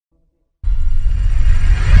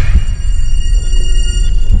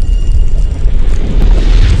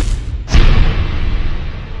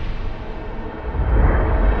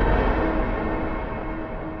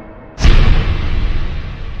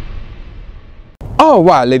All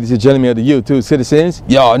right, ladies and gentlemen of the YouTube citizens,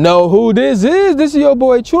 y'all know who this is. This is your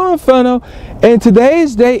boy True Inferno, and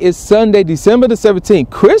today's day is Sunday, December the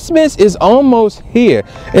 17th. Christmas is almost here.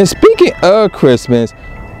 And speaking of Christmas,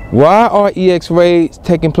 why are EX raids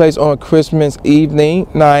taking place on Christmas evening,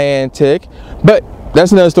 Niantic? But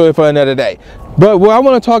that's another story for another day. But what I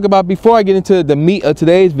want to talk about before I get into the meat of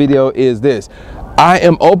today's video is this. I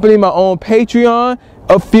am opening my own Patreon.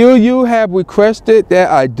 A few of you have requested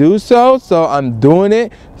that I do so I'm doing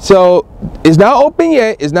it. So it's not open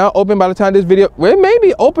yet. It's not open by the time this video, well, it may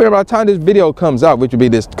be open by the time this video comes out, which will be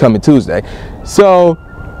this coming Tuesday. So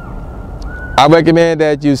I recommend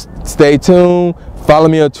that you stay tuned. Follow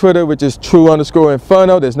me on Twitter, which is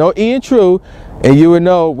True_Inferno. There's no E in True, and you will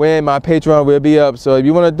know when my Patreon will be up. So if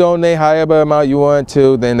you want to donate however amount you want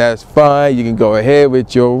to, then that's fine. You can go ahead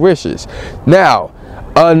with your wishes. Now,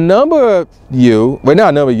 a number of you, well, not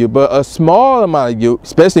a number of you, but a small amount of you,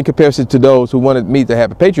 especially in comparison to those who wanted me to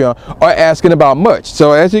have a Patreon, are asking about merch.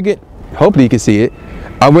 So as you get, hopefully you can see it,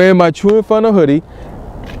 I'm wearing my True Inferno hoodie.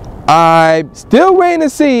 I'm still waiting to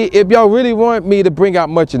see if y'all really want me to bring out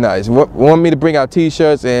merchandise, want me to bring out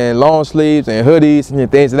t-shirts and long sleeves and hoodies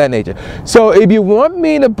and things of that nature. So if you want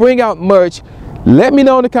me to bring out merch, let me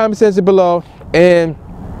know in the comment section below, and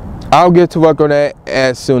I'll get to work on that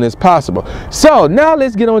as soon as possible. So now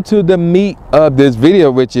let's get on to the meat of this video,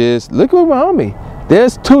 which is, look around me.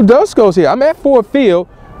 There's two Duskulls here. I'm at Ford Field,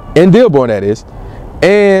 in Dearborn that is,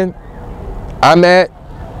 and I'm at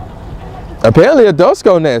apparently a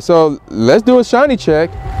Duskull Nest. So let's do a shiny check,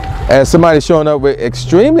 as somebody's showing up with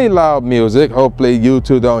extremely loud music. Hopefully you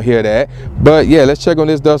two don't hear that. But yeah, let's check on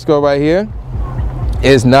this Duskull right here.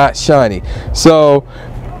 It's not shiny. So,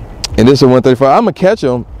 and this is 134. I'm gonna catch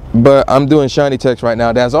them, but I'm doing shiny checks right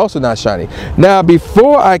now. That's also not shiny. Now,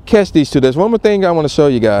 before I catch these two, there's one more thing I want to show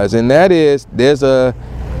you guys, and that is there's a,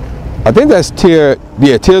 I think that's tier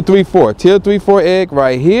 3-4 egg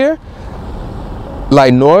right here,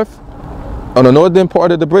 like north on the northern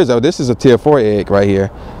part of the bridge. Oh, this is a tier 4 egg right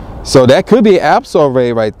here, so that could be Absol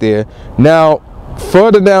raid right there. Now,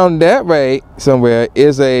 further down that raid somewhere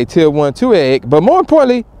is a tier 1-2 egg, but more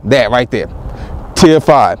importantly, that right there, tier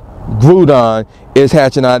 5 Groudon is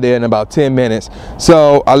hatching out there in about 10 minutes.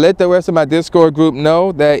 So I let the rest of my Discord group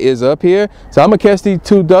know that is up here. So I'm gonna catch these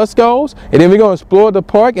two Duskulls, and then we're gonna explore the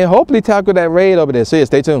park and hopefully tackle that raid over there. So yeah,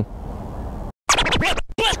 stay tuned.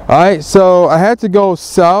 All right, so I had to go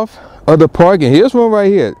south of the park, and here's one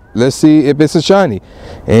right here. Let's see if it's a shiny,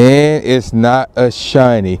 and it's not a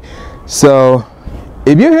shiny. So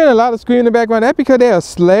if you're hearing a lot of screaming in the background, that's because they are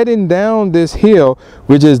sledding down this hill,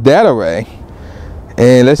 which is data ray.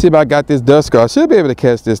 And let's see if I got this Duskull. I should be able to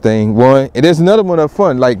catch this thing. One, and there's another one up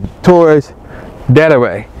front, like towards data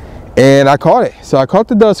ray, and I caught it. So I caught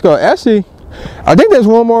the Duskull. Actually, I think there's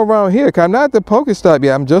one more around here, because I'm not at the Pokestop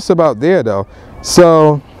yet. I'm just about there though.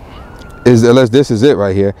 So unless this is it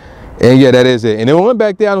right here. And yeah, that is it. And then one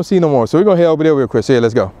back there I don't see no more, so we're gonna head over there real quick. So yeah,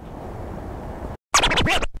 let's go.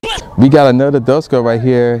 We got another Duskull right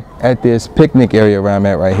here at this picnic area where I'm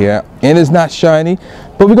at right here, and it's not shiny,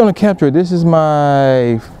 but we're gonna capture it. This is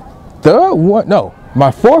my third one, no, my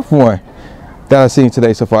fourth one that I've seen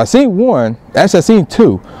today so far. I seen one, actually I seen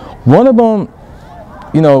two. One of them,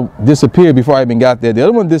 you know, disappeared before I even got there. The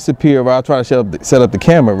other one disappeared while I tried to set up the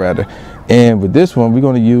camera rather. And with this one, we're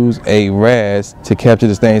gonna use a Raz to capture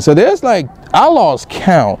this thing. So there's like, I lost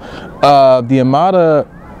count of the amount of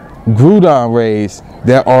Groudon raids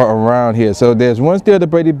that are around here. So there's one still at the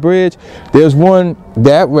Brady Bridge, there's one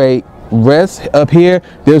that way west up here,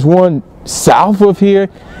 there's one south of here,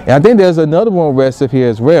 and I think there's another one west of here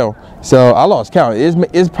as well. So I lost count.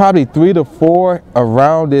 It's probably 3 to 4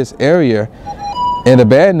 around this area, and the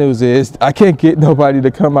bad news is I can't get nobody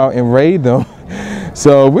to come out and raid them.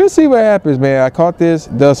 So we'll see what happens, man. I caught this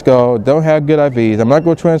Duskull, don't have good IVs. I'm not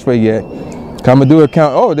gonna transfer yet. I'm gonna do a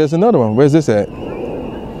count. Oh, there's another one. Where's this at?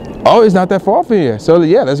 Oh, it's not that far from here. So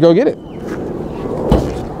yeah, let's go get it.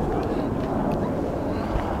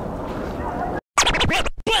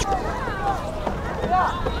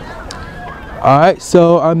 All right,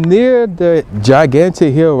 so I'm near the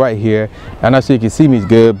gigantic hill right here. I'm not sure you can see me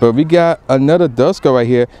good, but we got another Duskull right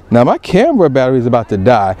here. Now my camera battery is about to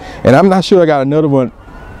die, and I'm not sure I got another one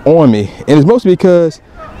on me. And it's mostly because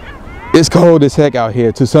it's cold as heck out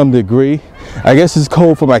here to some degree. I guess it's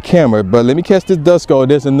cold for my camera, but let me catch this Duskull.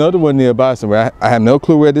 There's another one nearby somewhere. I have no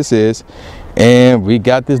clue where this is. And we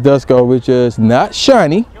got this Duskull, which is not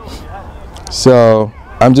shiny. So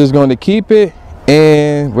I'm just going to keep it.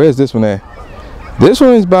 And where's this one at? This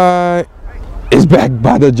one is back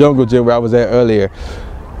by the jungle gym where I was at earlier.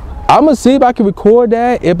 I'm gonna see if I can record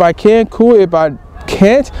that. If I can, cool. If I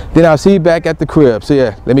can't, then I'll see you back at the crib. So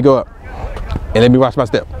yeah, let me go up and let me watch my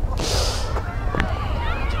step.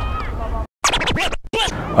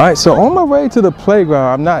 All right, so on my way to the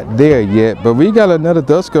playground, I'm not there yet, but we got another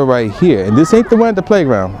Duskull right here, and this ain't the one at the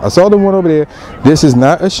playground. I saw the one over there. This is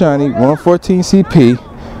not a shiny 114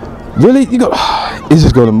 CP. Really, you go, it's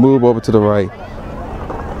just gonna move over to the right.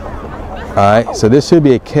 All right, so this should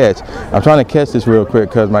be a catch. I'm trying to catch this real quick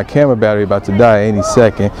because my camera battery about to die any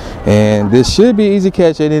second, and this should be an easy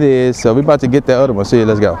catch, and it is. So we're about to get that other one. So yeah,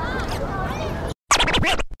 let's go.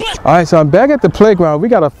 All right, so I'm back at the playground. We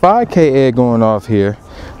got a 5K egg going off here.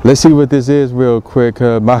 Let's see what this is real quick.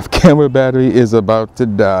 My camera battery is about to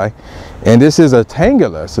die. And this is a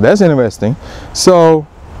Tangela, so that's interesting. So,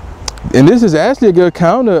 and this is actually a good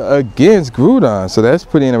counter against Groudons, so that's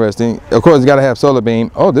pretty interesting. Of course, you got to have Solar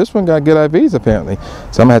Beam. Oh, this one got good IVs apparently.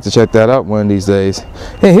 So I'm going to have to check that out one of these days.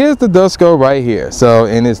 And here's the Duskull right here. So,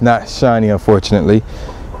 and it's not shiny, unfortunately.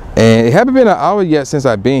 And it hasn't been an hour yet since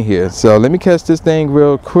I've been here. So let me catch this thing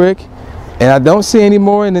real quick. And I don't see any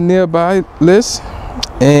more in the nearby list.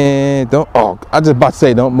 And don't, oh, I just about to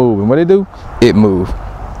say don't move. And what it do? It move.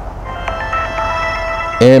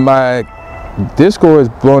 And my Discord is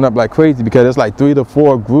blowing up like crazy because there's like 3 to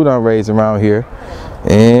 4 Groudon raids around here.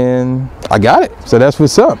 And I got it. So that's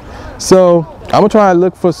what's up. So I'm gonna try and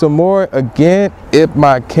look for some more. Again, if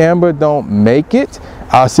my camera don't make it,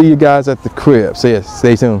 I'll see you guys at the crib. So yeah,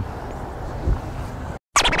 stay tuned.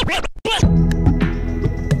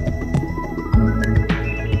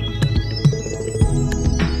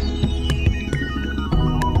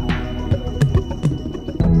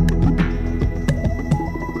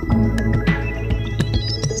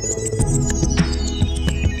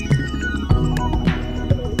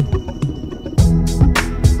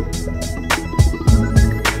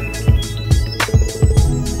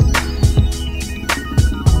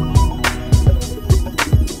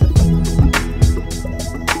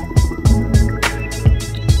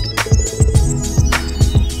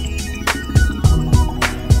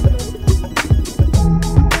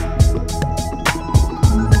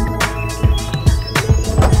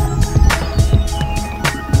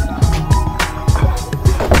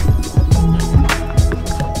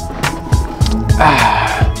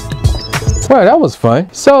 Well, that was fun.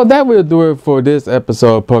 So that will do it for this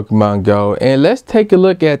episode of Pokemon Go. And let's take a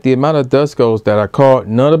look at the amount of Duskulls that I caught.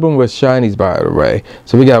 None of them were shinies, by the way.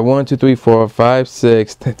 So we got 1, 2, 3, 4, 5,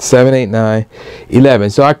 6, 7, 8, 9, 11.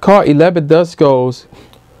 So I caught 11 Duskulls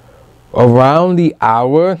around the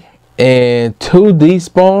hour, and 2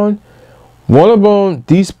 despawned. One of them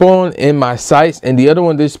despawned in my sights, and the other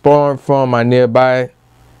one despawned from my nearby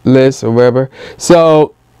list or whatever.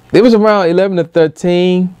 So it was around 11 to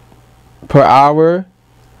 13 per hour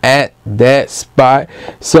at that spot.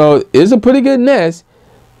 So it's a pretty good nest,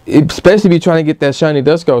 especially if you're trying to get that shiny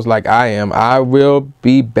Duskulls like I am. I will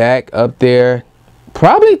be back up there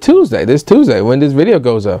probably Tuesday, this Tuesday when this video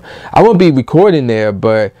goes up. I won't be recording there,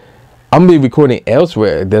 but I'm gonna be recording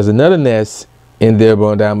elsewhere. There's another nest in there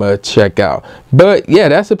that I'm gonna check out. But yeah,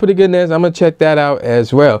 that's a pretty good nest. I'm gonna check that out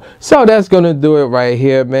as well. So that's gonna do it right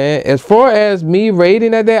here, man. As far as me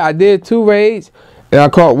raiding that day, I did 2 raids. And I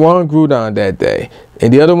caught 1 Groudon that day.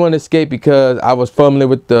 And the other one escaped because I was fumbling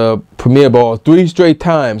with the Premier Ball 3 straight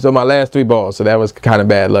times on my last 3 balls. So that was kind of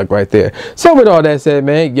bad luck right there. So with all that said,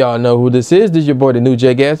 man, y'all know who this is. This is your boy, the new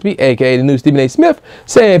Jay Gatsby, aka the new Stephen A. Smith,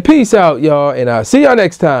 saying peace out, y'all. And I'll see y'all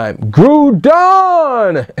next time.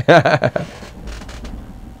 Groudon!